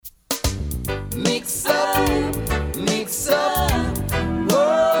Mix up,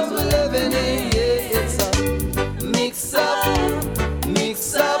 world we're living in, yeah, it's a mix up,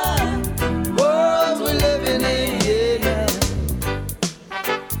 world we're living in, yeah.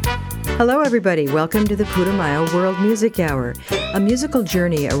 Hello everybody, welcome to the Putumayo World Music Hour, a musical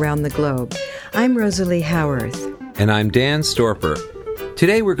journey around the globe. I'm Rosalie Howarth. And I'm Dan Storper.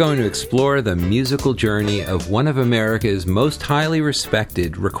 Today we're going to explore the musical journey of one of America's most highly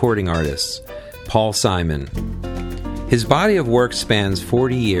respected recording artists, Paul Simon. His body of work spans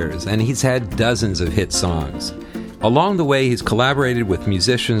 40 years, and he's had dozens of hit songs. Along the way, he's collaborated with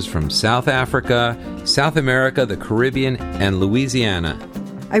musicians from South Africa, South America, the Caribbean, and Louisiana.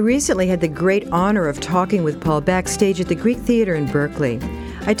 I recently had the great honor of talking with Paul backstage at the Greek Theater in Berkeley.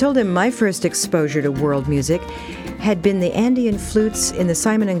 I told him my first exposure to world music had been the Andean flutes in the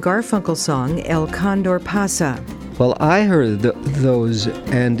Simon and Garfunkel song, El Condor Pasa. Well, I heard those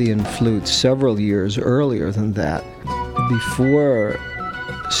Andean flutes several years earlier than that. Before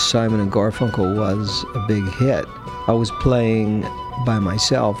Simon and Garfunkel was a big hit, I was playing by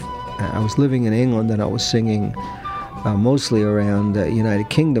myself. I was living in England and I was singing mostly around the United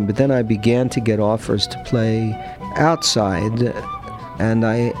Kingdom, but then I began to get offers to play outside, and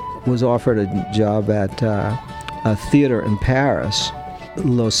I was offered a job at a theater in Paris.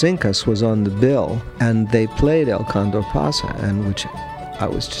 Los Incas was on the bill, and they played El Condor Pasa, and which I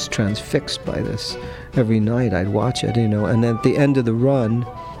was just transfixed by this. Every night I'd watch it, and at the end of the run,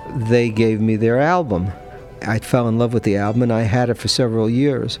 they gave me their album. I fell in love with the album, and I had it for several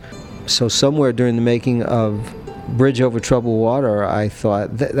years. So somewhere during the making of Bridge Over Troubled Water, I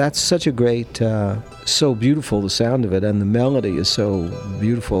thought, that's such a great, so beautiful, the sound of it, and the melody is so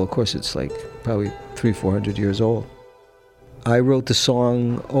beautiful. Of course, it's like probably 300-400 years old. I wrote the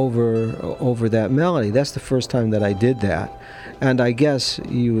song over that melody. That's the first time that I did that. And I guess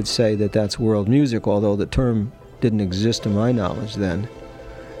you would say that that's world music, although the term didn't exist to my knowledge then.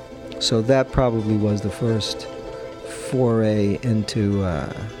 So that probably was the first foray into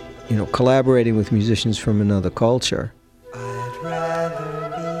collaborating with musicians from another culture. I'd rather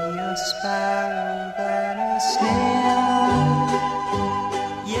be a sparrow than a snail.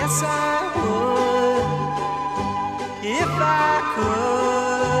 Yes, I would. If I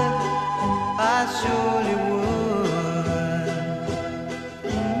could, I surely would.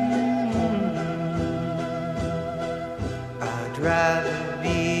 I'd rather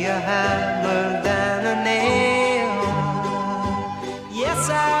be a hammer than a nail. Yes,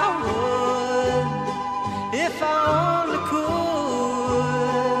 I if I only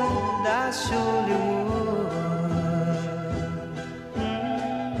could, I surely would.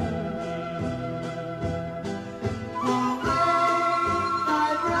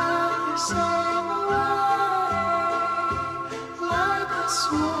 I'd rather sail away like a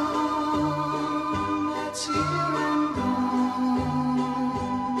swan that's here and gone.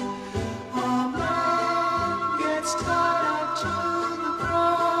 A man gets tied up to the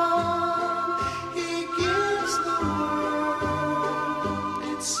ground. He gives the world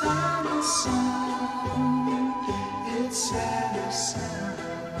its saddest sound, its saddest sound.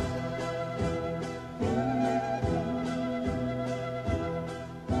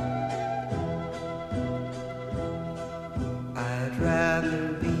 I'd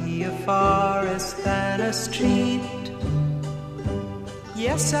rather be a forest than a street.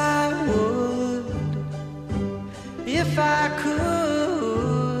 Yes, I would. If I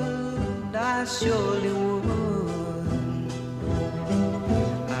could, I surely would.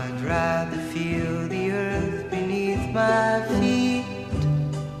 I'd rather feel the earth beneath my feet.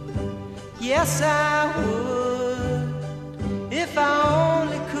 Yes, I would. If I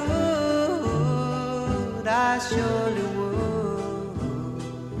only could, I surely would.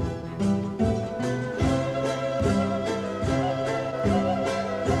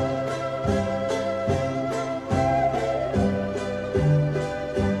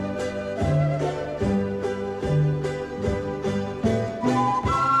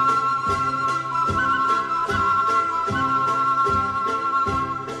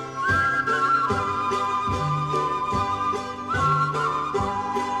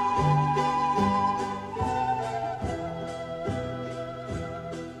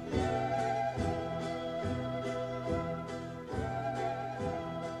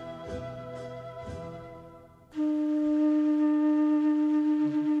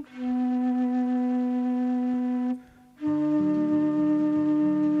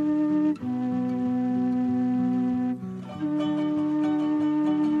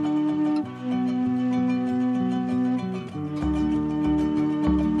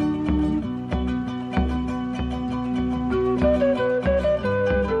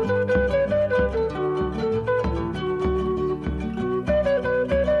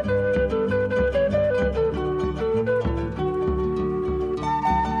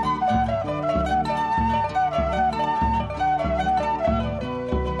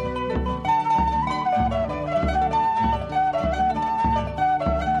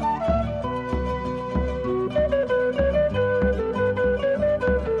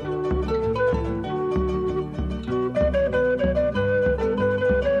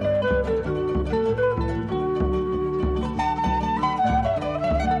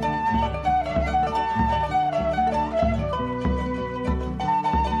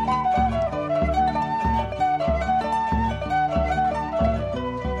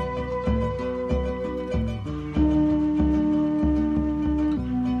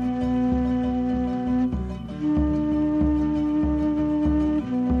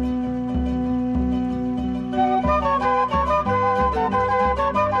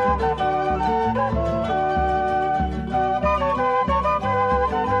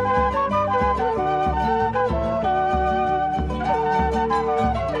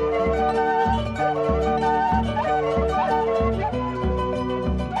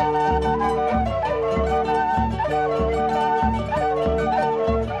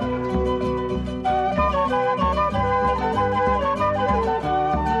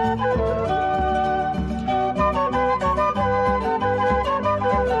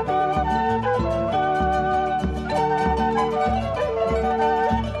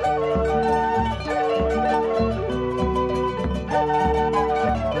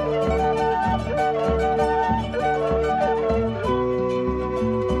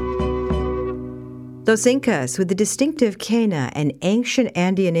 Los Incas, with the distinctive quena, an ancient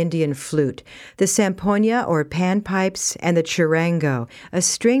Andean Indian flute, the zampoña or panpipes, and the charango, a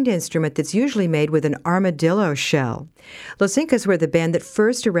stringed instrument that's usually made with an armadillo shell. Los Incas were the band that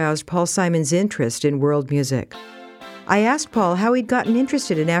first aroused Paul Simon's interest in world music. I asked Paul how he'd gotten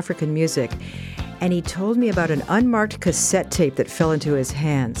interested in African music, and he told me about an unmarked cassette tape that fell into his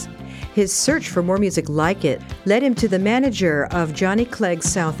hands. His search for more music like it led him to the manager of Johnny Clegg's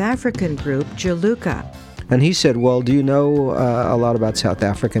South African group, Triloka. And he said, well, do you know a lot about South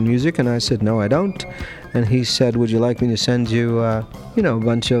African music? And I said, no, I don't. And he said, would you like me to send you, a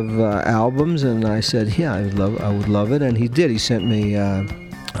bunch of albums? And I said, yeah, I would love it. And he did. He sent me,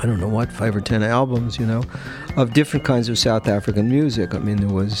 5 or 10 albums, of different kinds of South African music. I mean, there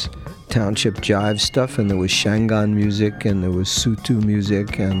was township jive stuff, and there was Shangaan music, and there was Sotho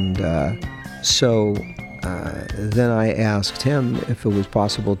music. And so then I asked him if it was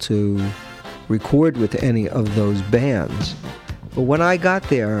possible to record with any of those bands. But when I got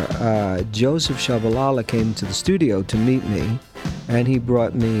there, Joseph Shabalala came to the studio to meet me, and he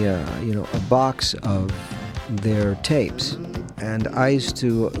brought me, a box of their tapes. And I used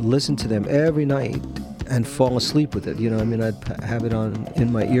to listen to them every night and fall asleep with it. I'd have it on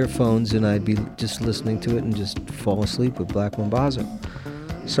in my earphones, and I'd be just listening to it and just fall asleep with Black Mambazo.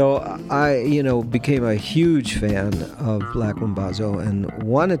 So I, became a huge fan of Black Mambazo and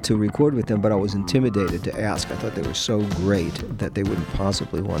wanted to record with them, but I was intimidated to ask. I thought they were so great that they wouldn't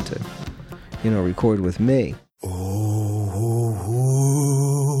possibly want to, record with me.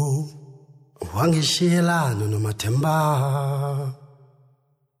 Nomathemba.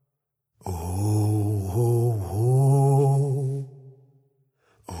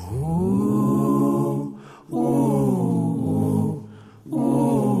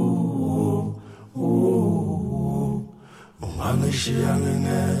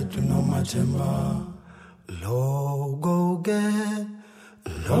 Nomathemba, logo get,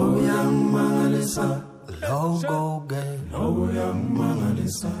 low young mangalisa, logo get, low young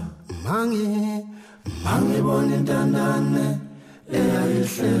mangalisa, mangi boni dandane, eya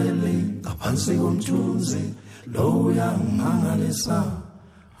ihleli, kaphansi komthunzi, low young mangalisa,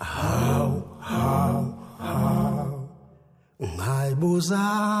 how,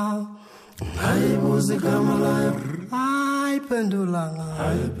 ngaibuza kamalayo,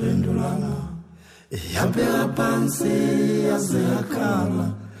 ayipendulanga yapela phansi yaze yakhala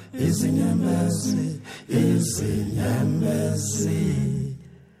izinyembezi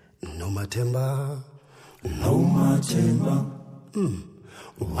Nomathemba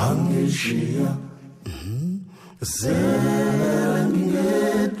wangishiya zela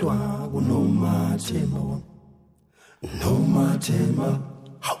ngingedwa kuNomathemba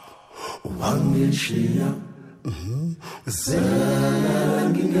wangishiya zela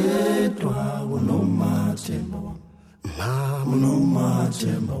ngingedwa kuNomathemba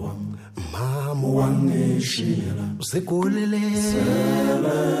mama wangishila usekhulile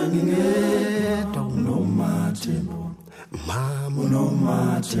zela ngingedwa kuNomathemba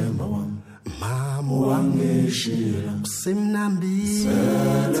mama wangishila simnambi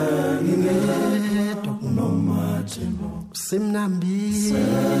zela ngingedwa kuNomathemba zela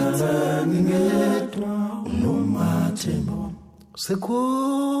ngingedwa Nomathemba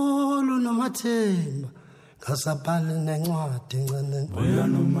sekhulu Nomathemba ngasabhali nencwadi encane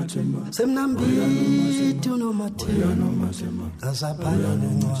semnambithi uNomathemba ngasabhali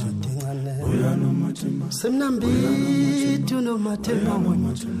nencwadi encane semnambithi uNomathemba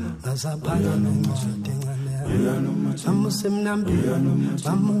ngasabhali nencwadi encane amusemnambithi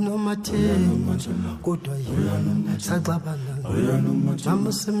amuNomathemba kodwa yena saxabana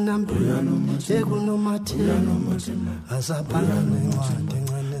amusemnambithi ekuNomathemba ngasabhali nencwadi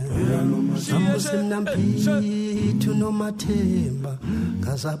encane amusemnambithi uNomathemba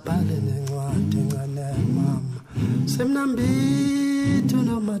ngasabhali nencwadi encane mama semnambithi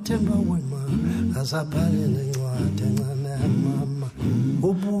uNomathemba wema ngasabhali nencwadi encane mama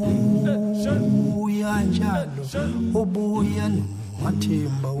ubuya njalo ubuya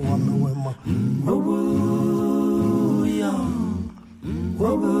Nomathemba wami wema ubuya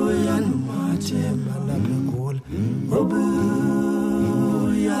Nomathemba lapha eGoli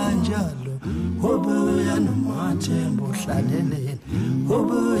ubuya njalo ubuya Nomathemba uhlaleleni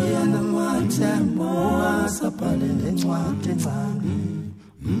ubuya Nomathemba wasabhale nencwadi encane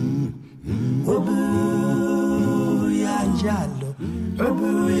ubuya njalo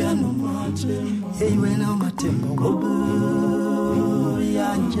ubuya Nomathemba hey wena Nomathemba ubuya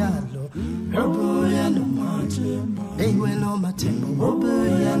njalo ubuya Nomathemba hey wena Nomathemba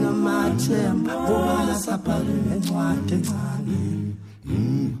ubuya Nomathemba wasabhale nencwadi encane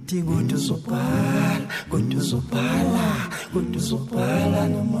tikuthi sobhala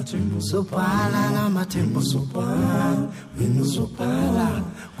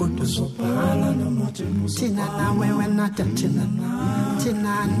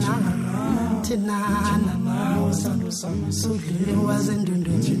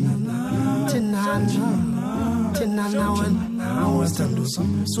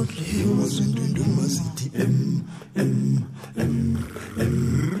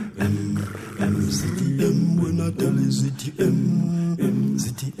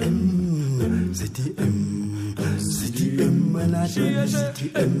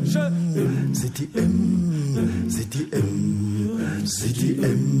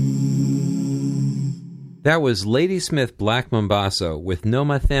That was Ladysmith Black Mambazo with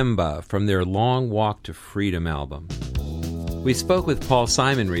Nomathemba from their Long Walk to Freedom album. We spoke with Paul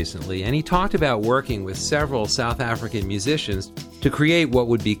Simon recently, and he talked about working with several South African musicians to create what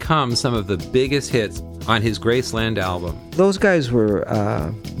would become some of the biggest hits on his Graceland album. Those guys were,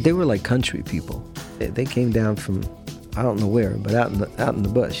 they were like country people. They came down from, I don't know where, but out in the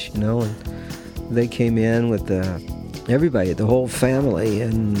bush, you know, and they came in with everybody, the whole family,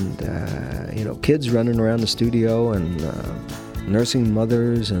 and, you know, kids running around the studio, and nursing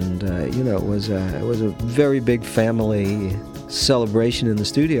mothers, and, you know, it was a very big family celebration in the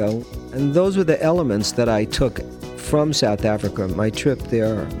studio. And those were the elements that I took from South Africa. My trip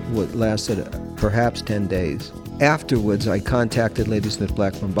there lasted perhaps 10 days. Afterwards, I contacted Ladysmith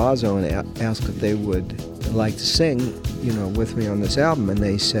Black Mambazo and asked if they would like to sing, you know, with me on this album, and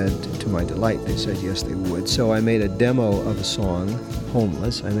they said, to my delight, they said yes, they would. So I made a demo of a song,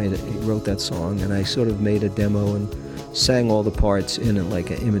 Homeless. I wrote that song, and I sort of made a demo and sang all the parts in it like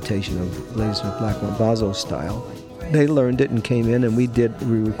an imitation of Ladysmith Black Mambazo style. They learned it and came in, and we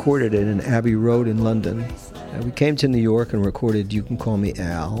recorded it in Abbey Road in London. And we came to New York and recorded You Can Call Me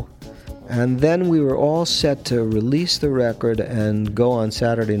Al. And then we were all set to release the record and go on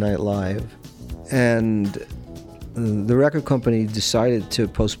Saturday Night Live. And the record company decided to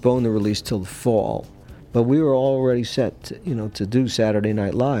postpone the release till the fall. But we were already set to do Saturday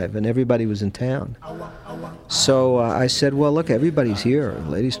Night Live, and everybody was in town. So I said, well, look, everybody's here,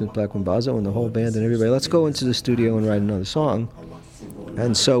 Ladysmith Black Mambazo and the whole band and everybody. Let's go into the studio and write another song.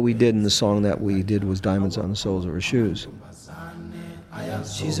 And so we did, and the song that we did was Diamonds on the Soles of Her Shoes.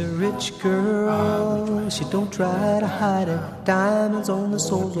 She's a rich girl, she don't try to hide it. Diamonds on the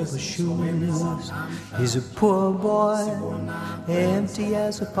soles of her shoes. He's a poor boy, empty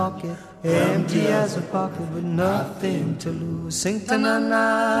as a pocket with nothing to lose. Sing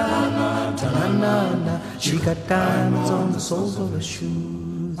ta-na-na, ta-na-na-na. She got diamonds on the soles of her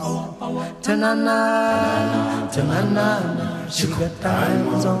shoes. Ta-na-na, ta-na-na-na. She got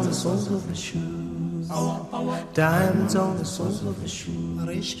diamonds on the soles of her shoes. Diamonds on the soles of her shoes.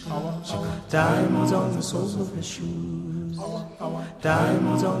 Diamonds on the soles of her shoes.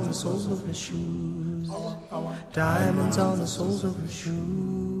 Diamonds on the soles of her shoes. Diamonds on the soles of her shoes.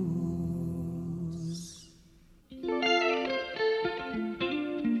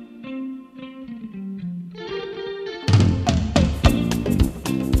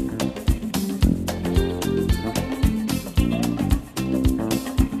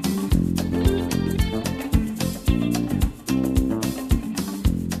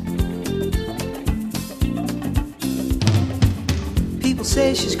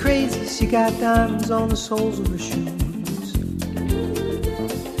 Say she's crazy, she got diamonds on the soles of her shoes.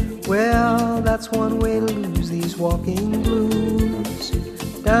 Well, that's one way to lose these walking blues.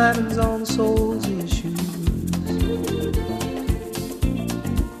 Diamonds on the soles of your shoes.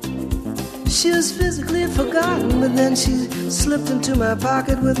 She was physically forgotten, but then she slipped into my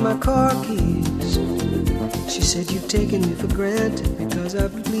pocket with my car keys. She said, you've taken me for granted because I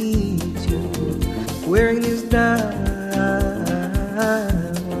please you, wearing these diamonds.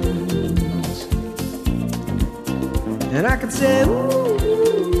 And I could say, ooh,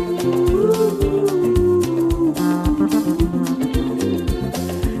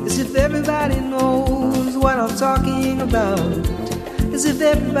 as if everybody knows what I'm talking about, as if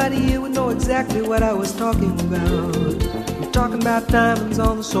everybody here would know exactly what I was talking about. I'm talking about diamonds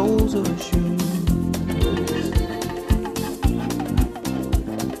on the soles of her shoes.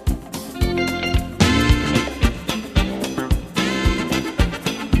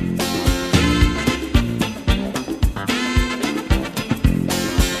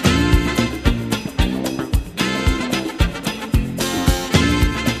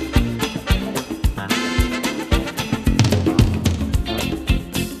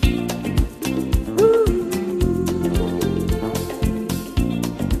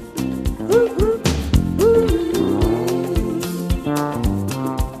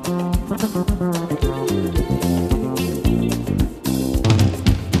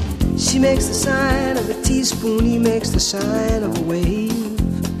 makes the sign of a teaspoon, he makes the sign of a wave.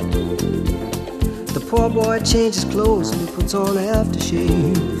 The poor boy changes clothes and he puts on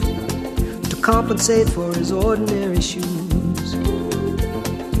aftershave to compensate for his ordinary shoes.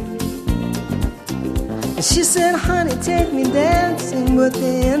 And she said, honey, take me dancing, but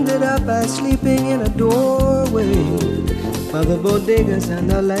they ended up by sleeping in a doorway by the bodegas and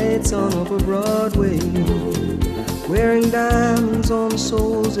the lights on over Broadway, wearing diamonds on the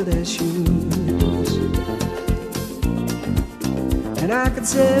soles of their shoes. And I could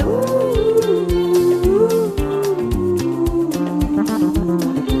say, ooh,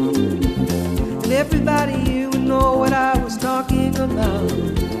 and everybody here would know what I was talking about.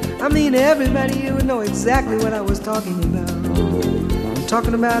 I mean, everybody here would know exactly what I was talking about. I'm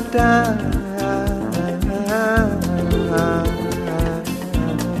talking about time.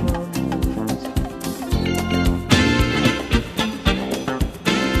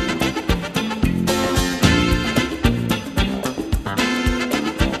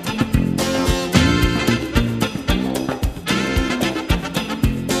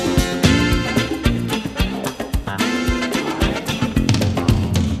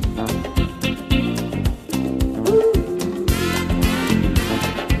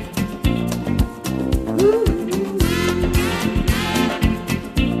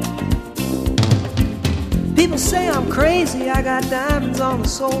 I got diamonds on the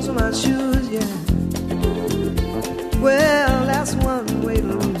soles of my shoes, yeah. Well, that's one way to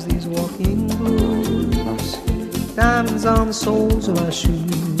lose these walking blues. Diamonds on the soles of my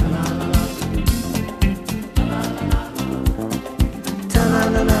shoes.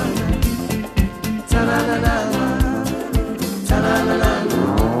 Ta-na-na-na, ta-na-na-na, ta-na-na-na,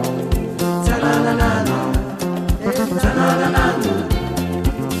 ta-na-na-na, ta-na-na-na.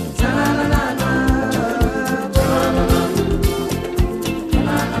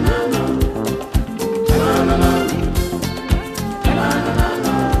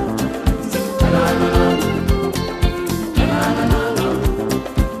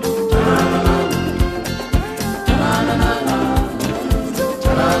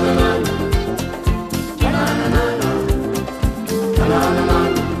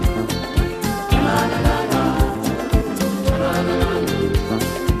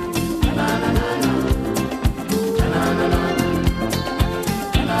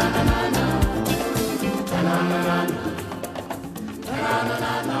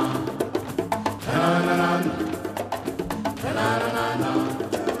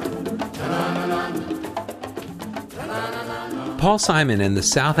 Paul Simon and the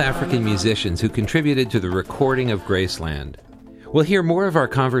South African musicians who contributed to the recording of Graceland. We'll hear more of our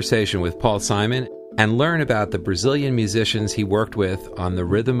conversation with Paul Simon and learn about the Brazilian musicians he worked with on The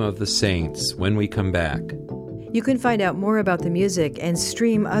Rhythm of the Saints when we come back. You can find out more about the music and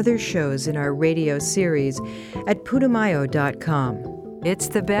stream other shows in our radio series at Pugmachos.com. It's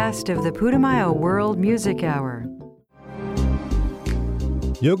the best of the Pugmachos World Music Hour.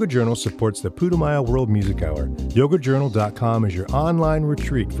 Yoga Journal supports the Pugmachos World Music Hour. YogaJournal.com is your online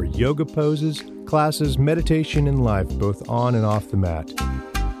retreat for yoga poses, classes, meditation, and life, both on and off the mat.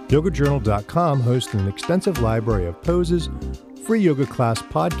 YogaJournal.com hosts an extensive library of poses, free yoga class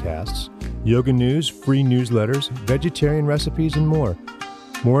podcasts, yoga news, free newsletters, vegetarian recipes, and more.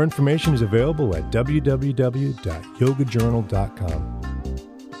 More information is available at www.yogajournal.com.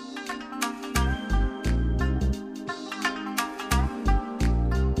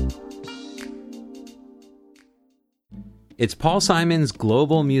 It's Paul Simon's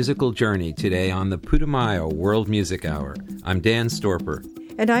global musical journey today on the Pugmachos World Music Hour. I'm Dan Storper.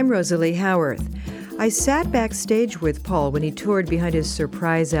 And I'm Rosalie Howarth. I sat backstage with Paul when he toured behind his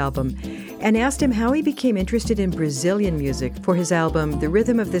surprise album and asked him how he became interested in Brazilian music for his album, The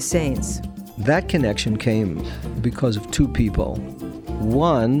Rhythm of the Saints. That connection came because of two people.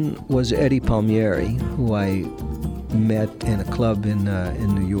 One was Eddie Palmieri, who I met in a club in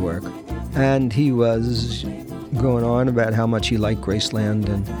New York, and he was going on about how much he liked Graceland,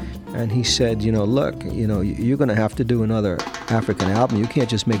 and he said, look, you're going to have to do another African album. You can't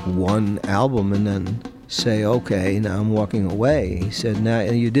just make one album and then say, okay, now I'm walking away. He said, now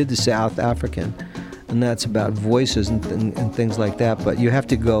you did the South African, and that's about voices and things like that, but you have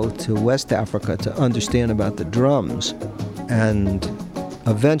to go to West Africa to understand about the drums, and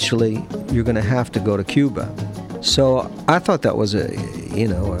eventually you're going to have to go to Cuba. So I thought that was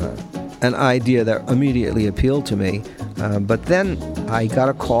an idea that immediately appealed to me. But then I got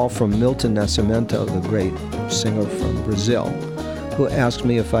a call from Milton Nascimento, the great singer from Brazil, who asked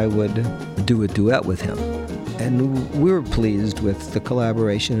me if I would do a duet with him. And we were pleased with the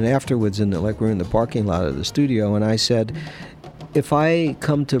collaboration. And afterwards, we're in the parking lot of the studio, and I said, if I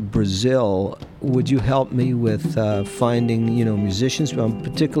come to Brazil, would you help me with finding, musicians?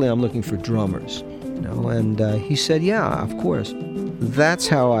 Particularly, I'm looking for drummers. And he said, yeah, of course. That's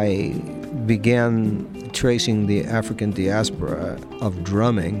how I began tracing the African diaspora of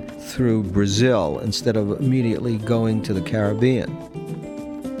drumming through Brazil instead of immediately going to the Caribbean.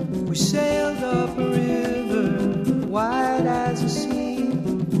 We sailed up a river, wide as the sea.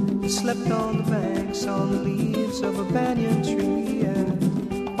 We slept on the banks, on the leaves of a banyan tree.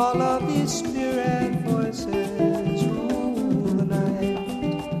 And all of these spirit voices rule the night.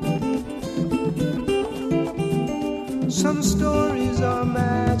 Some stories are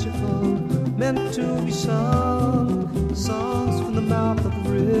magical, meant to be sung. Songs from the mouth of the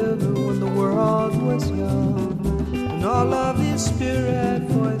river when the world was young. And all of these spirit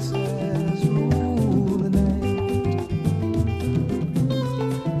voices rule the night.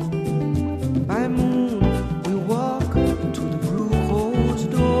 By moon we walk to the Brujo's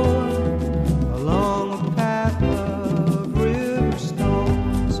door, along a path of river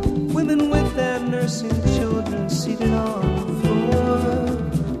stones. Women with their nursing children seated on the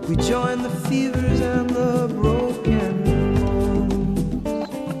floor. We join the fevers and the broken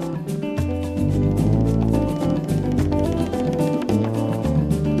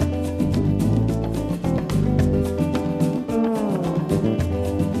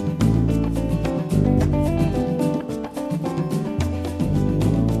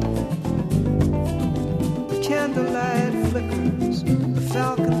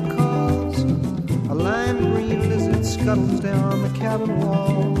scuttles down the cabin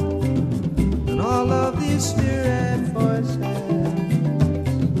wall, and all of these spirit voices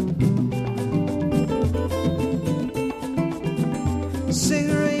sing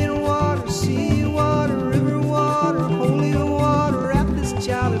rain water, sea water, river water, holy water, wrap this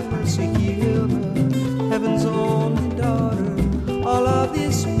child in mercy, heal her, heaven's only daughter. All of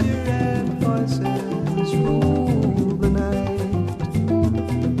these spirit voices rule the night.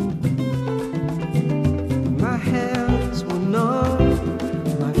 My hands were numb,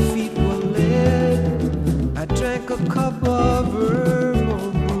 my feet were lead. I drank a cup of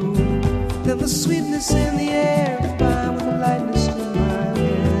herbal brew. Then the sweetness in the air combined with the lightness in my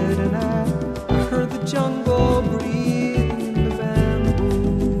head, and I heard the jungle breathing the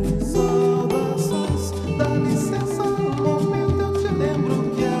bamboo. Saudações, dá licença um momento, eu te lembro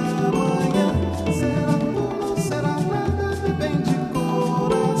que amanhã será tudo, será nada, depende de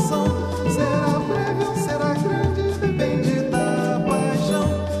coração. Será breve ou será grande, depende da paixão.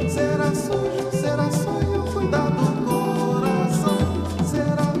 Será sujo, será sonho, cuidado do coração.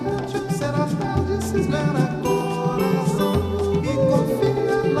 Será útil, será tarde, se esmera coração e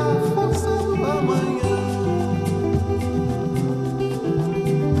confia na força do amanhã.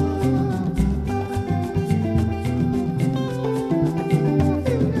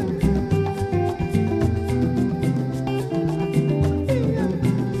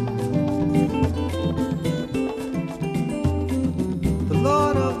 The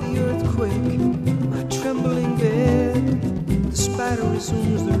Lord of the earthquake, my trembling bed. The spider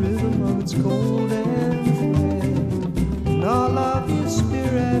resumes the rhythm of its golden thread. And all of these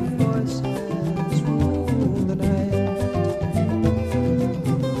spirit voices rule the night.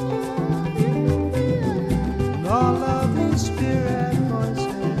 And all of these spirit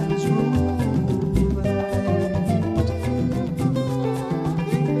voices rule the night.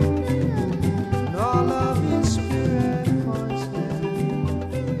 And all of these spirit voices.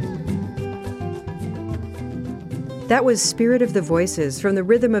 That was Spirit of the Voices from the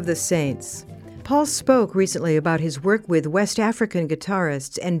Rhythm of the Saints. Paul spoke recently about his work with West African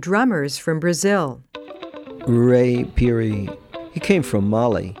guitarists and drummers from Brazil. Ray Piri, he came from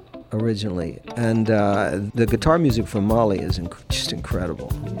Mali originally, and the guitar music from Mali is just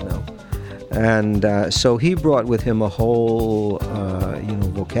incredible, And so he brought with him a whole,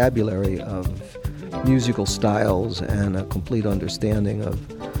 vocabulary of musical styles and a complete understanding of,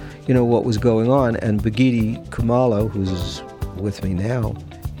 what was going on. And Bagidi Kumalo, who's with me now,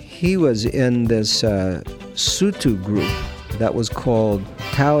 he was in this Sutu group that was called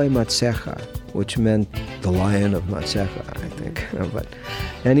Tawe Matsecha, which meant the Lion of Matsecha, I think. But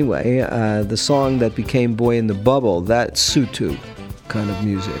anyway, the song that became Boy in the Bubble, that's Sutu kind of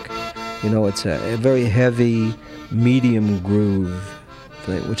music. It's a very heavy, medium groove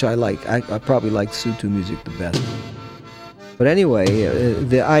thing, which I like. I probably like Sutu music the best. But anyway,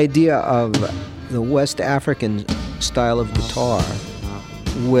 the idea of the West African style of guitar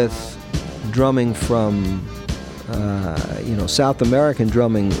with drumming from, South American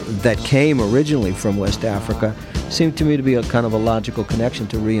drumming that came originally from West Africa seemed to me to be a kind of a logical connection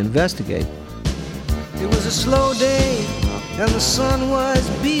to reinvestigate. It was a slow day and the sun was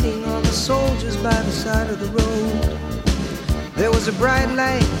beating on the soldiers by the side of the road. There was a bright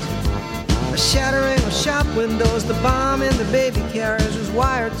light, a shattering of shop windows. The bomb in the baby carriage was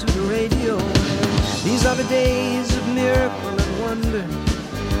wired to the radio. These are the days of miracle and wonder.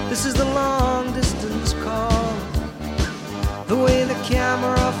 This is the long distance call. The way the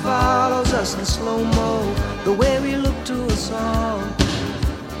camera follows us in slow-mo, the way we look to us all,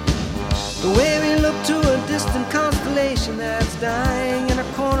 the way we look to a distant constellation that's dying in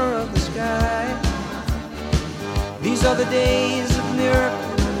a corner of the sky. These are the days of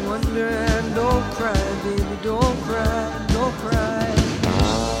miracle and wonder. And don't cry, baby, don't cry, don't cry.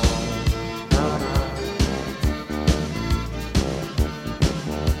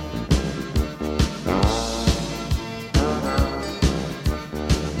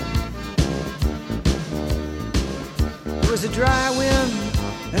 There was a dry wind,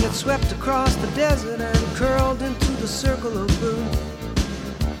 and it swept across the desert and curled into the circle of blue.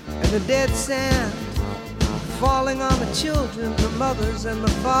 And the dead sand falling on the children, the mothers and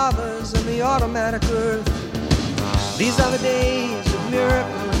the fathers and the automatic earth. These are the days of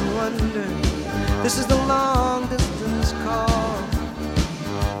miracle and wonder. This is the long distance call.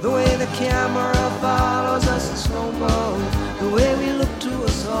 The way the camera follows us in slow-mo, the way we look to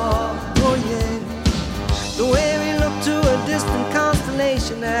us all, oh yeah. The way we look to a distant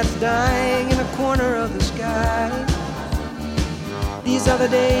constellation that's dying in a corner of the sky. These are the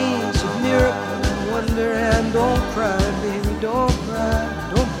days of miracle and wonder. And don't cry, baby, don't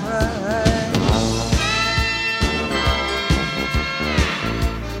cry, don't cry.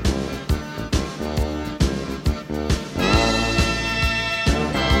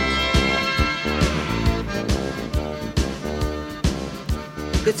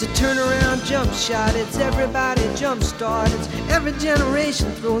 It's a turnaround jump shot, it's everybody jump start. It's every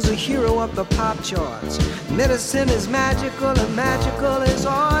generation throws a hero up the pop charts. Medicine is magical and magical is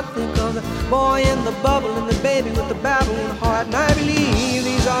art. Think of the boy in the bubble and the baby with the babbling heart. And I believe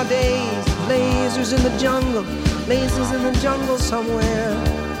these are days of lasers in the jungle, lasers in the jungle somewhere.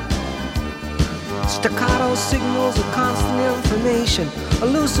 Staccato signals of constant information, a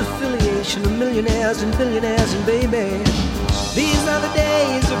loose affiliation of millionaires and billionaires and baby. These are the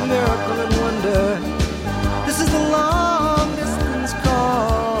days of miracle and wonder. This is the long distance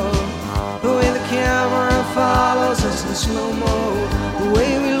call. The way the camera follows us in slow-mo, the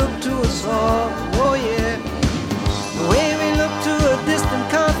way we look to us all, oh yeah. The way we look to a distant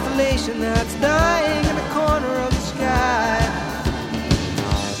constellation that's dying in the corner of the sky.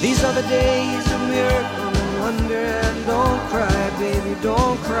 These are the days of miracle and wonder. And don't cry, baby,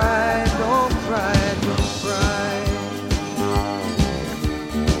 don't cry, don't cry, don't cry.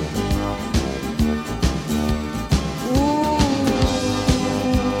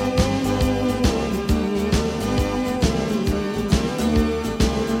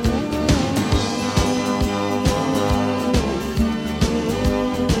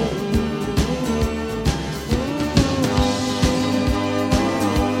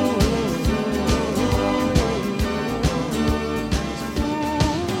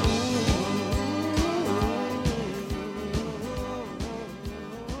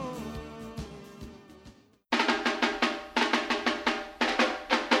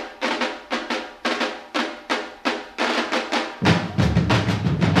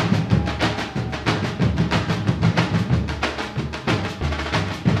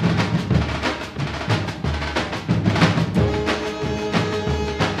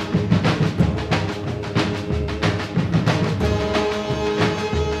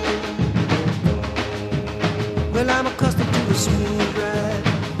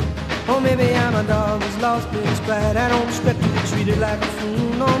 I don't expect to be treated like a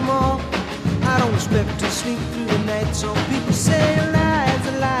fool no more. I don't expect to sleep through the night. Some people say lies,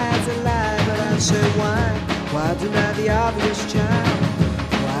 a lies, a lie. But I say why? Why deny the obvious child?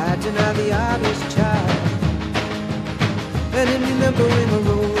 Why deny the obvious child? And in remembering a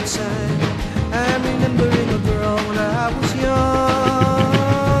road sign, I'm remembering a girl when I was young.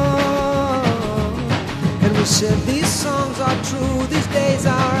 And we said these songs are true, these days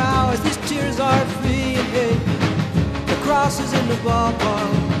are ours, these tears are free. And hey, the cross is in the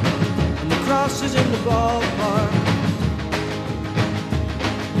ballpark, and the cross is in the ballpark.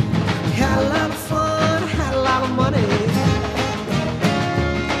 We had a lot of fun, had a lot of money.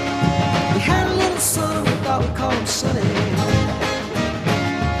 We had a little son, we thought we'd call him Sonny.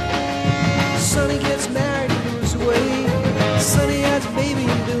 Sonny gets married and moves away. Sonny has a baby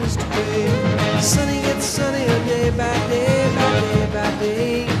and bills to pay. Sonny gets sunnier day by day by day by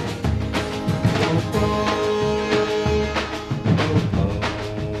day.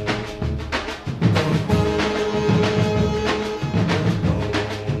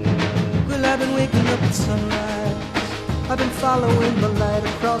 following the light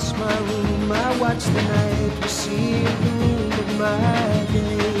across my room. I watch the night receive the moon of my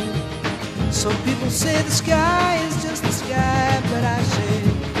day. Some people say the sky is just the sky, but I say,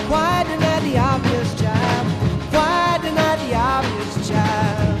 why deny the obvious, child? Why deny the obvious,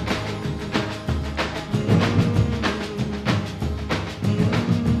 child?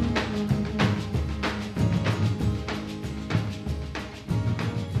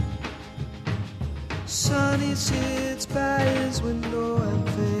 Sonny sits by his window and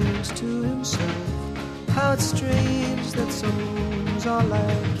thinks to himself, how it's strange that some rooms are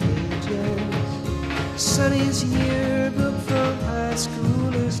like cages. Sonny's yearbook from high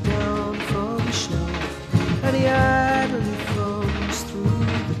school is down from the shelf, and he idly thumbs through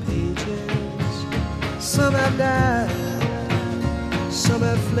the pages. Some have died, some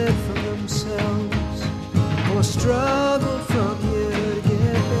have fled from themselves, or struggled from here to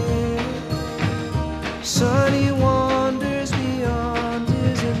get there. Sonny wanders beyond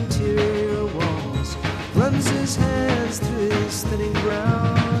his interior walls, runs his hands through his thinning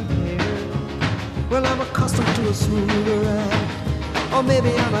brown hair. Well, I'm accustomed to a smoother ride, or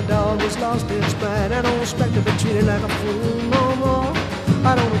maybe I'm a dog who's lost its pride. I don't expect to be treated like a fool no more.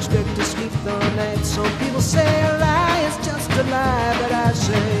 I don't expect to sleep the night. Some people say a lie is just a lie, but I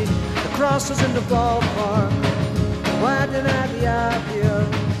say the cross is in the ballpark. Why deny the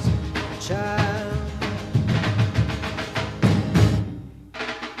obvious, child?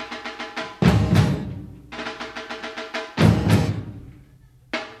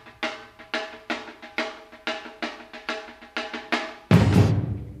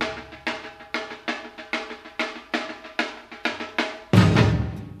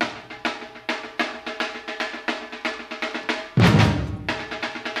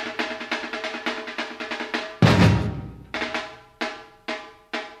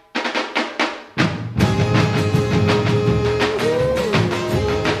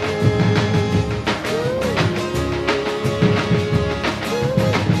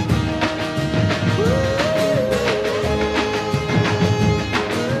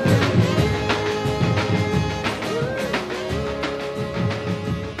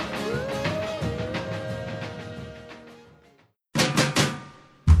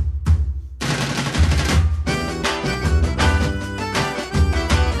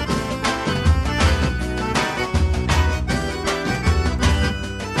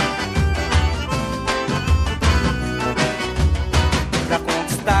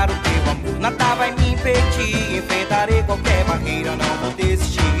 Enfrentarei qualquer barreira, não vou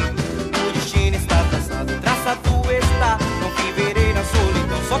desistir. O destino está traçado, traçado está. Não viverei na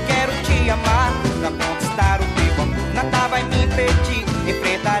solidão, só quero te amar. Pra conquistar o teu amor, nada vai me impedir.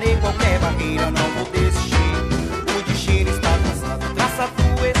 Enfrentarei qualquer barreira, não vou desistir. O destino está traçado,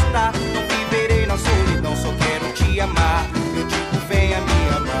 traçado está. Não viverei na solidão, só quero te amar. Eu digo, venha me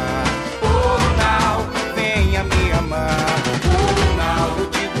amar. Oh, now, venha me amar. Oh, now, eu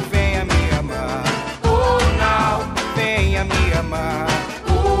digo, venha me amar. Venha me amar,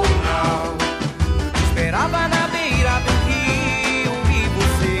 oh não. Te esperava na beira do rio e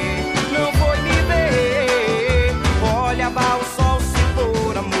você não foi me ver. Olhava o sol se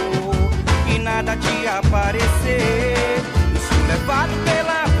for amor e nada te aparecer. Eu sou levado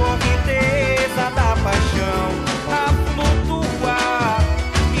pela correnteza da paixão a flutuar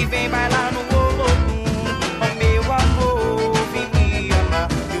e vem bailar no Olodum. Oh meu amor, vem me amar.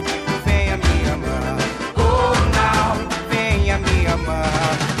 Eu digo, venha me amar. Venha me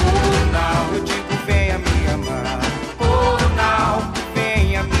amar, oh não, eu digo venha me amar, oh não,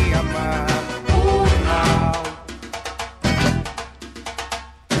 venha me amar, oh não.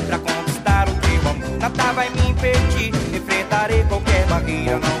 Pra conquistar o teu amor, nada vai me impedir. Enfrentarei qualquer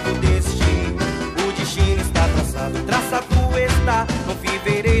barreira, não vou desistir. O destino está traçado, traçado está. Não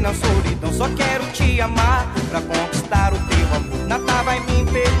viverei na solidão, só quero te amar. Pra conquistar o teu amor, nada vai me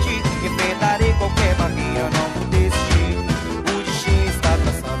impedir. Enfrentarei qualquer barreira, não vou desistir.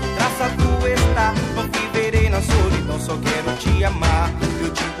 Traçado está, não viverei na solidão, só quero te amar.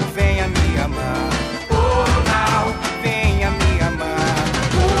 Eu digo, venha me amar. Oh, não, venha me amar.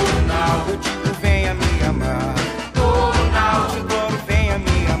 Oh, não, eu digo, venha me amar. Oh, não, te imploro, venha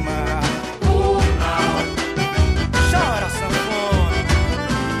me amar. Oh, não. Chora, sanfona.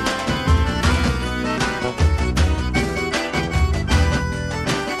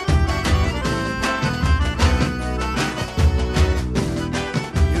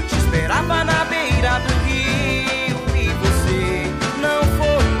 Esperava na beira do rio e você não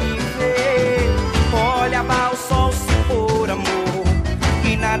foi me ver. Olhava o sol se for amor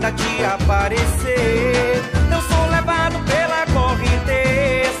e nada te aparecer. Eu sou levado pela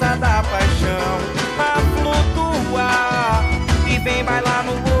correnteza da paixão a flutuar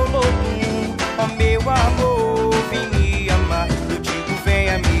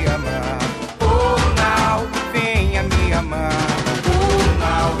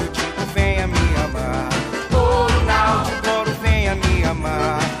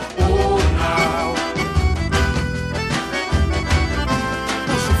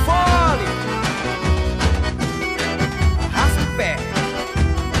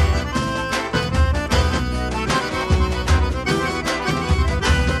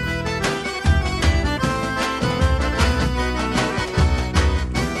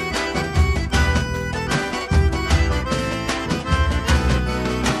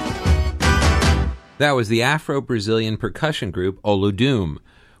That was the Afro-Brazilian percussion group Olodum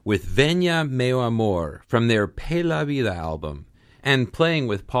with Venha Me Amar from their Pela Vida album, and Playing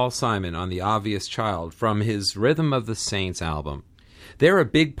with Paul Simon on The Obvious Child from his Rhythm of the Saints album. They're a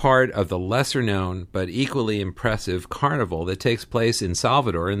big part of the lesser-known but equally impressive carnival that takes place in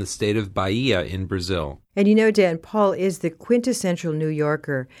Salvador in the state of Bahia in Brazil. And you know, Dan, Paul is the quintessential New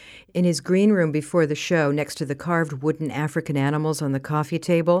Yorker. In his green room before the show, next to the carved wooden African animals on the coffee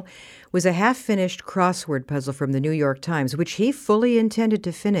table, was a half-finished crossword puzzle from the New York Times, which he fully intended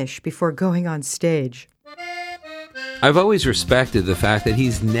to finish before going on stage. I've always respected the fact that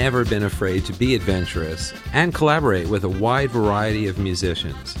he's never been afraid to be adventurous and collaborate with a wide variety of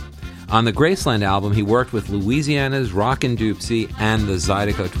musicians. On the Graceland album, he worked with Louisiana's Rockin' Dopsie and the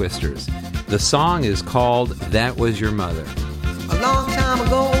Zydeco Twisters. The song is called That Was Your Mother. A long time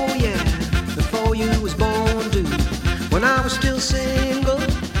ago, yeah, before you was born, dude, when I was still single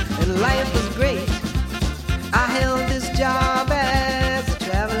and life was great, I held this job as a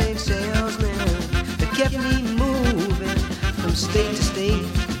traveling salesman that kept me moving from state to state.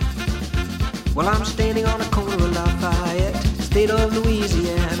 Well, I'm standing on a corner of Lafayette, state of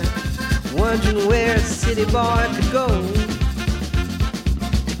Louisiana, wondering where a city boy could go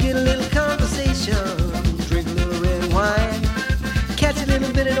to get a little conversation, drink a little red wine, catch a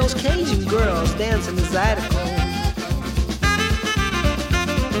little bit of those Cajun girls dancing the Zydeco.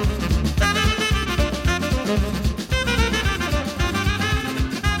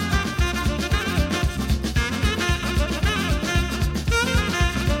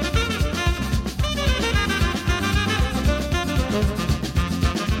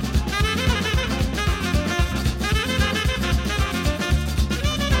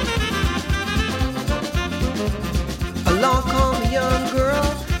 Along come a young girl,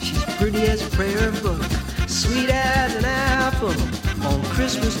 she's pretty as a prayer book, sweet as an apple on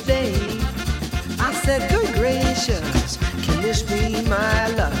Christmas Day. I said, good gracious, can this be my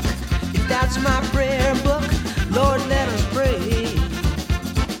luck? If that's my prayer book, Lord, let us pray.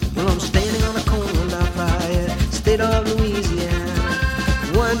 Well, I'm standing on a corner of Lafayette, state of Louisiana,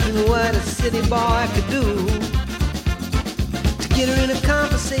 wondering what a city boy could do to get her in a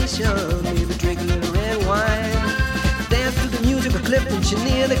conversation, maybe drink a little red wine, dance to the music of Clifton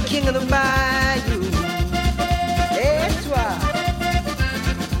Chenier, the king of the bayou. That's why.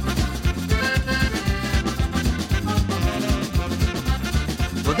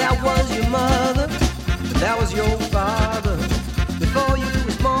 Well, that was your mother, that was your father, before you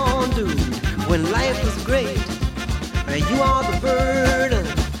was born, dude, when life was great. You are the burden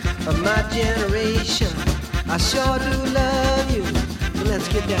of my generation. I sure do love you, but let's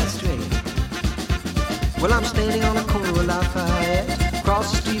get that straight. Well, I'm standing on the corner of Lafayette,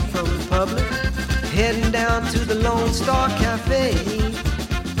 across the street from the Republic, heading down to the Lone Star Cafe.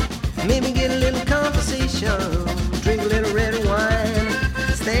 Maybe get a little conversation, drink a little red wine,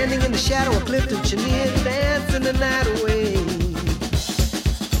 standing in the shadow of Clifton Chenier, dancing the night away.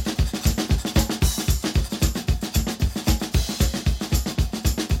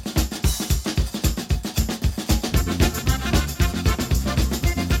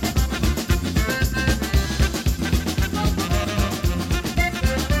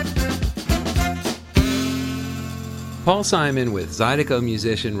 Paul Simon with Zydeco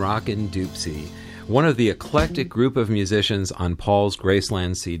musician Rockin' Dopsie, one of the eclectic group of musicians on Paul's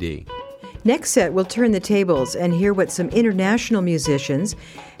Graceland CD. Next set, we'll turn the tables and hear what some international musicians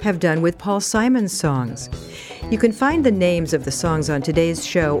have done with Paul Simon's songs. You can find the names of the songs on today's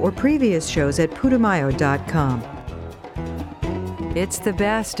show or previous shows at Putumayo.com. It's the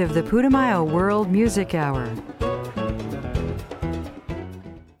best of the Putumayo World Music Hour.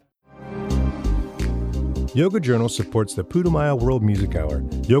 Yoga Journal supports the Putumayo World Music Hour.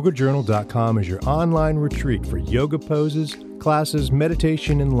 YogaJournal.com is your online retreat for yoga poses, classes,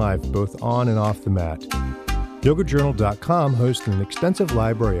 meditation, and life, both on and off the mat. YogaJournal.com hosts an extensive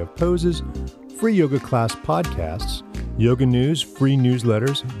library of poses, free yoga class podcasts, yoga news, free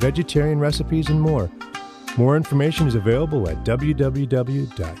newsletters, vegetarian recipes, and more. More information is available at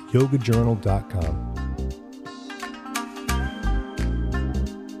www.yogajournal.com.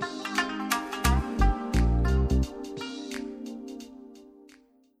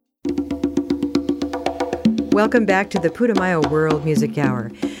 Welcome back to the Putumayo World Music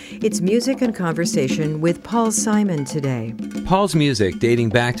Hour. It's music and conversation with Paul Simon today. Paul's music, dating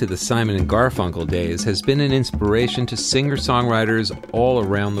back to the Simon and Garfunkel days, has been an inspiration to singer-songwriters all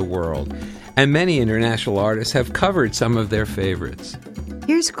around the world, and many international artists have covered some of their favorites.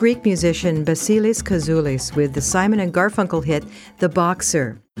 Here's Greek musician Basilis Kazoullis with the Simon and Garfunkel hit, The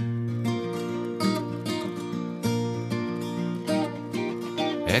Boxer.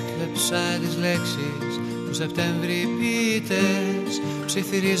 Έκλεψε άκουσα τις λέξεις του Σεπτέμβρη ποιητές,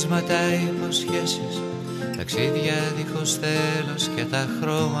 ψιθυρίσματα, υποσχέσεις, ταξίδια δίχως τέλος και τα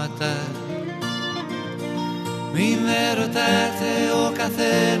χρώματα. Μη με ρωτάτε, ο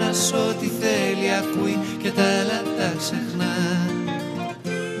καθένας ό,τι θέλει ακούει και τα άλλα τα ξεχνά.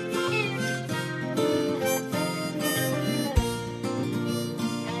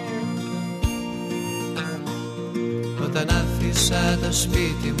 Όταν άφησα το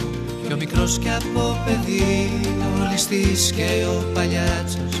σπίτι μου πιο μικρός κι από παιδί, ο ληστής και ο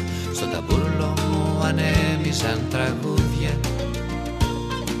παλιάτσος στο ταμπούρλο μου ανέμιζαν τραγούδια.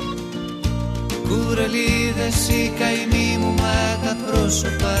 Κουρελίδες οι καημοί μου μάγα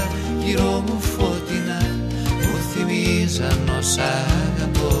πρόσωπα, γύρω μου φωτεινά, μου θυμίζαν όσα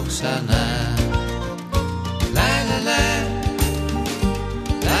αγαπώ ξανά. Λα λα λα,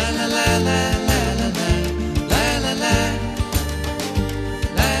 λα λα λα λα λα λα λα λα,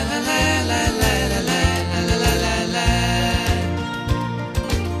 λα λα λα λα λα λα λα λα.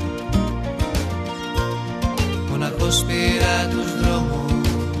 Μοναχός πήρα τους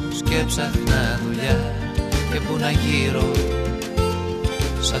δρόμους και ψάχνα δουλειά και που να γύρω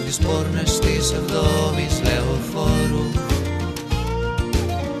σαν τις πόρνες της 7ης λεωφόρου.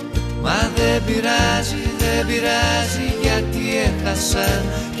 Μα δεν πειράζει, δεν πειράζει, γιατί έχασα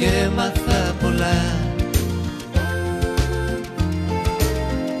και έμαθα πολλά.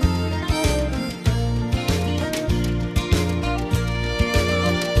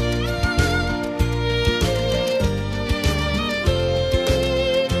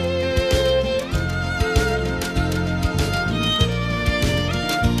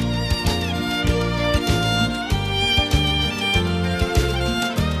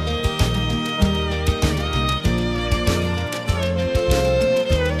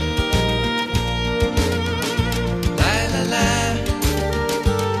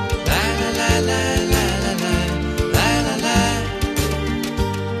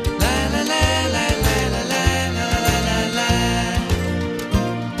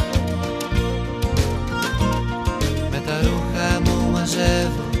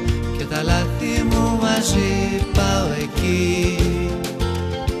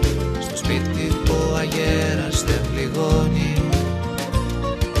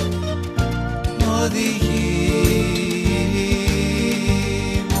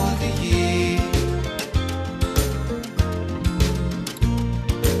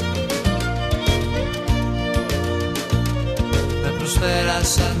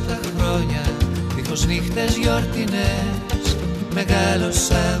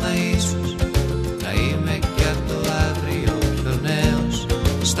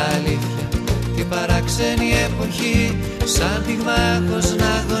 Σαν πυγμάχος να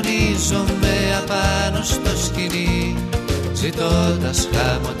αγωνίζομαι απάνω στο σκηνή, ζητώντας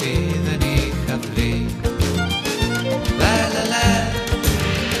χάμω τι δεν είχα βρει. Λα λα λα,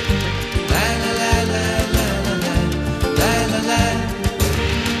 λα λα λα λα λα λα λα λα.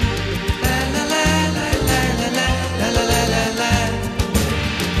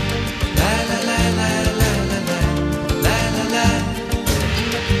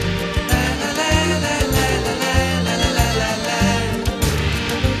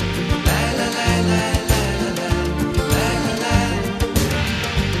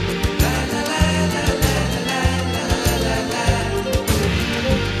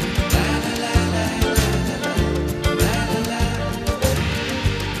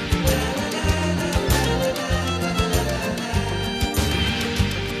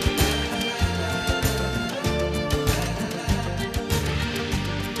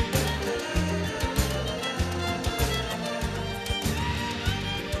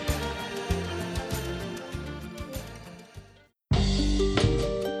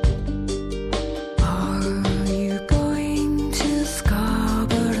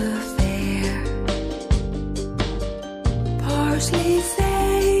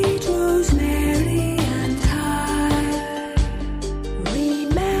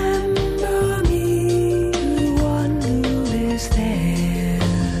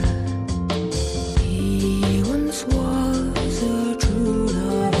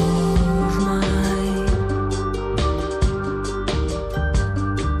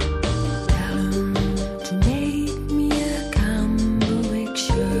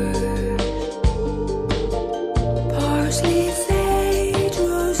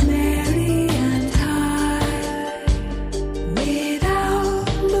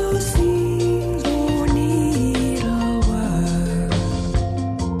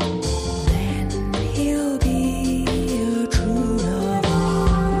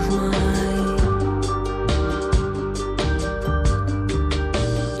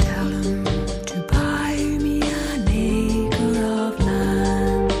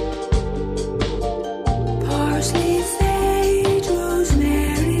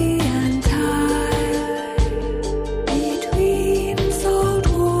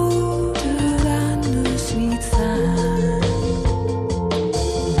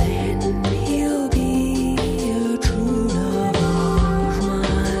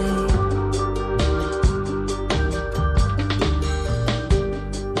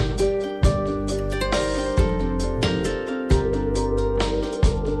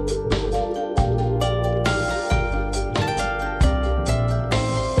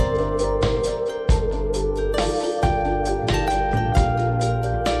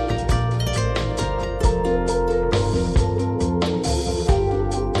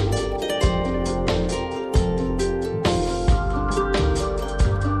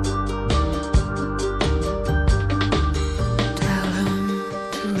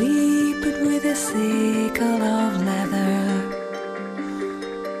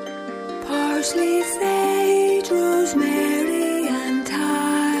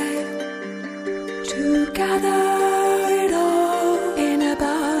 gather it all in a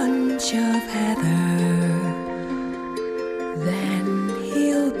bunch of heather, then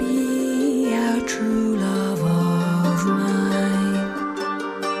he'll be our true love of mine.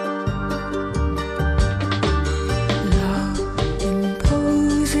 Love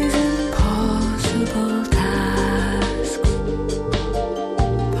imposes impossible tasks.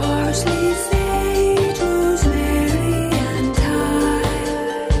 Parsley, sage, rosemary, and thyme,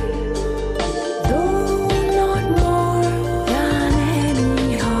 though not more than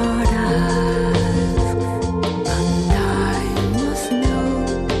any hard ask. And I must know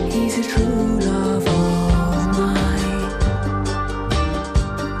he's a true love of mine.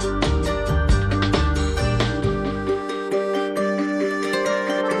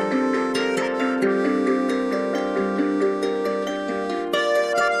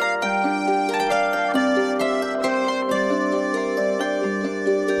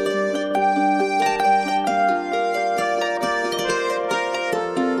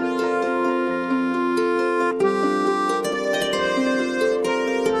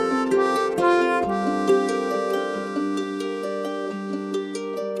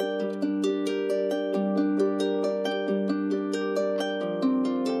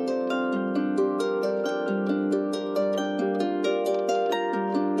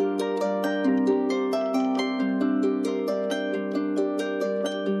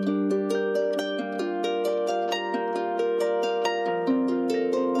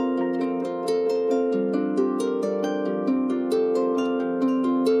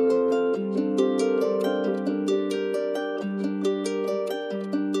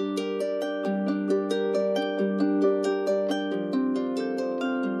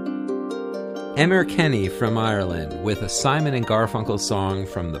 Emer Kenny from Ireland with a Simon and Garfunkel song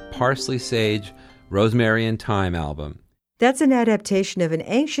from the Parsley, Sage, Rosemary and Thyme album. That's an adaptation of an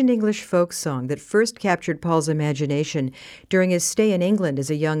ancient English folk song that first captured Paul's imagination during his stay in England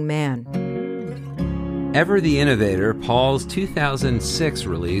as a young man. Ever the Innovator, Paul's 2006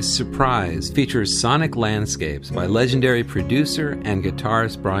 release, Surprise, features sonic landscapes by legendary producer and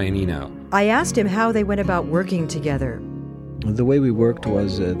guitarist Brian Eno. I asked him how they went about working together. The way we worked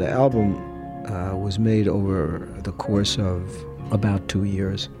was the album was made over the course of about 2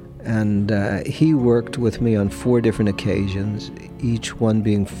 years. And he worked with me on 4 different occasions, each one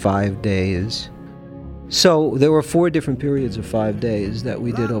being 5 days. So there were 4 different periods of 5 days that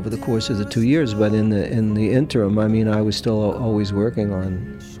we did over the course of the 2 years. But in the interim, I mean, I was still always working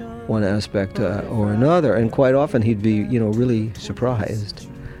on one aspect or another. And quite often he'd be, really surprised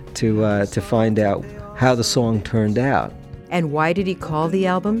to find out how the song turned out. And why did he call the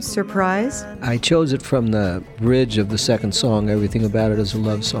album Surprise? I chose it from the bridge of the second song, Everything About It Is a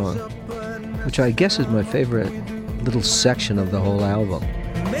Love Song, which I guess is my favorite little section of the whole album.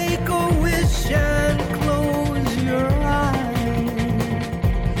 Make a wish and close your eyes.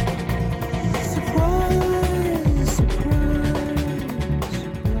 Surprise, surprise.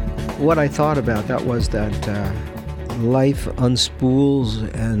 What I thought about that was that life unspools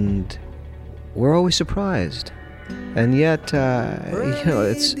and we're always surprised. And yet,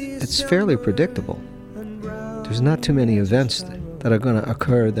 it's fairly predictable. There's not too many events that are going to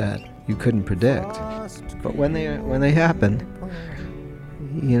occur that you couldn't predict. But when they happen,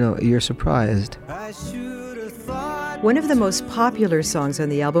 you're surprised. One of the most popular songs on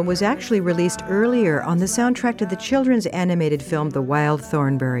the album was actually released earlier on the soundtrack to the children's animated film The Wild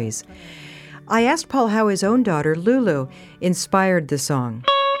Thornberrys. I asked Paul how his own daughter, Lulu, inspired the song.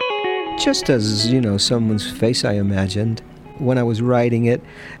 Just as, someone's face I imagined when I was writing it,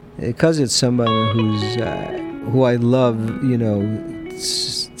 because it's somebody who I love,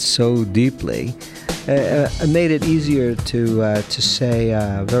 so deeply. It made it easier to say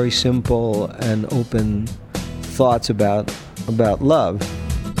very simple and open thoughts about love.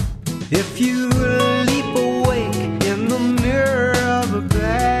 If you leap awake in the mirror of a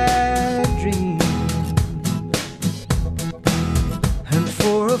bad dream, and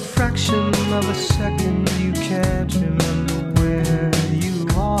for a fraction of a second you can't remember where you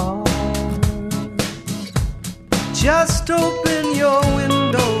are, just open your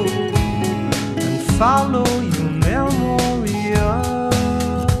window and follow your memory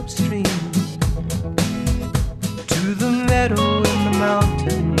upstream to the meadow in the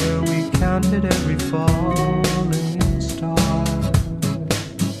mountain where we counted every falling star.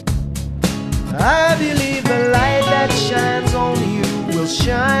 I believe the light that shines on you will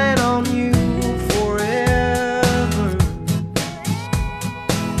shine on you forever.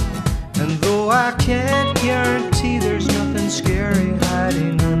 And though I can't guarantee there's nothing scary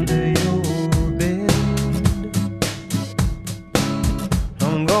hiding under your bed,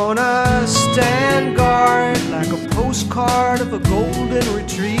 I'm gonna stand guard postcard of a golden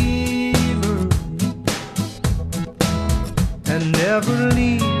retriever, and never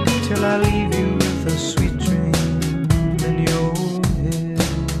leave till I leave you with a sweet dream in your head.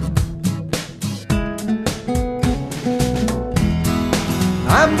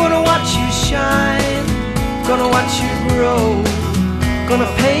 I'm gonna watch you shine, gonna watch you grow, gonna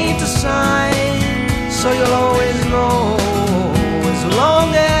paint a sign so you'll always know, as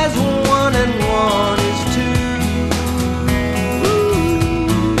long as 1 and 1 is 2.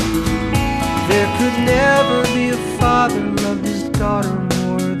 Ooh. There could never be a father loved his daughter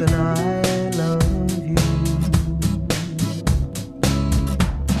more than I love you.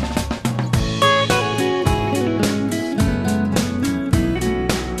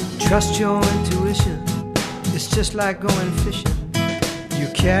 Trust your intuition, it's just like going fishing. You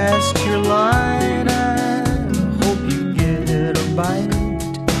cast your line and hope you get a bite,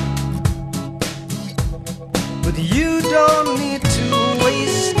 but you don't need to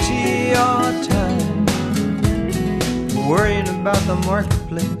waste your time worrying about the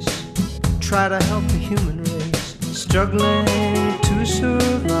marketplace. Try to help the human race struggling to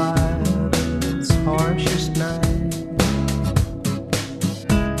survive its harshest night.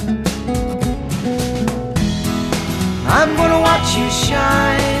 I'm gonna watch you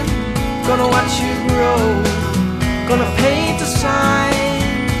shine, gonna watch you grow, gonna paint a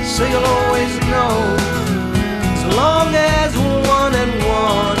sign so you'll always know, as long as 1 and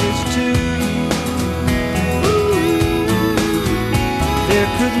 1 is 2. Ooh. There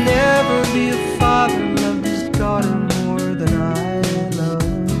could never be a father loved his daughter more than I love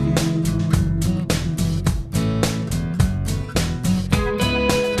you.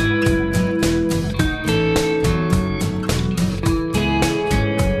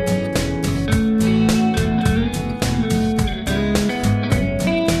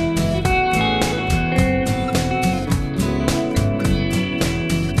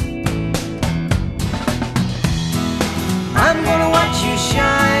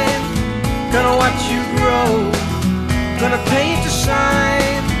 Gonna watch you grow, gonna paint a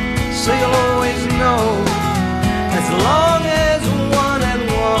sign so you'll always know, as long as 1 and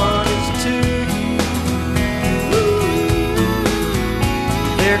 1 is 2. Ooh.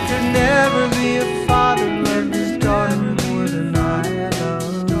 There could never be a father loved his daughter more than I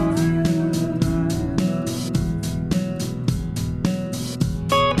love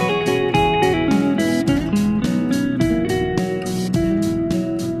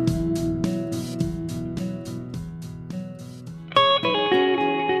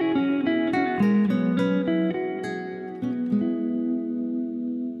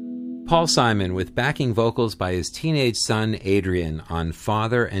Paul Simon with backing vocals by his teenage son Adrian on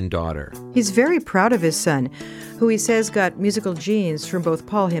Father and Daughter. He's very proud of his son, who he says got musical genes from both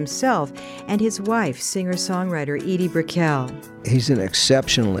Paul himself and his wife, singer-songwriter Edie Brickell. He's an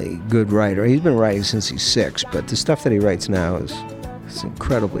exceptionally good writer. He's been writing since he's 6, but the stuff that he writes now is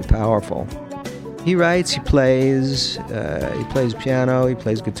incredibly powerful. He writes, he plays piano, he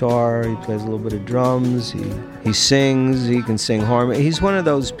plays guitar, he plays a little bit of drums, he sings, he can sing harmony. He's one of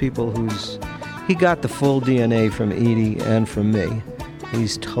those people he got the full DNA from Edie and from me.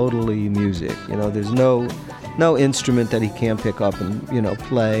 He's totally music, there's no instrument that he can't pick up and,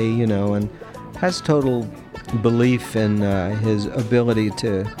 play, and has total belief in his ability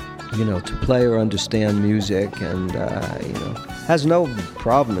to play or understand music, and, has no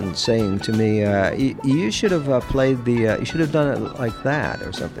problem in saying to me, you should have you should have done it like that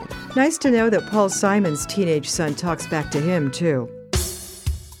or something. Nice to know that Paul Simon's teenage son talks back to him, too.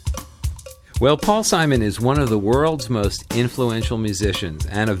 Well, Paul Simon is one of the world's most influential musicians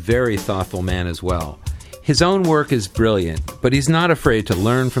and a very thoughtful man as well. His own work is brilliant, but he's not afraid to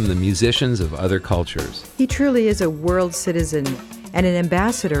learn from the musicians of other cultures. He truly is a world citizen and an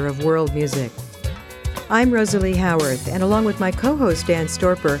ambassador of world music. I'm Rosalie Howarth, and along with my co-host Dan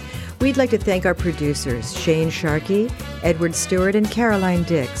Storper, we'd like to thank our producers, Shane Sharkey, Edward Stewart, and Caroline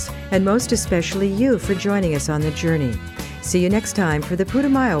Dix, and most especially you for joining us on the journey. See you next time for the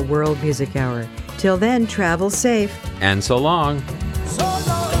Putumayo World Music Hour. Till then, travel safe. And so long.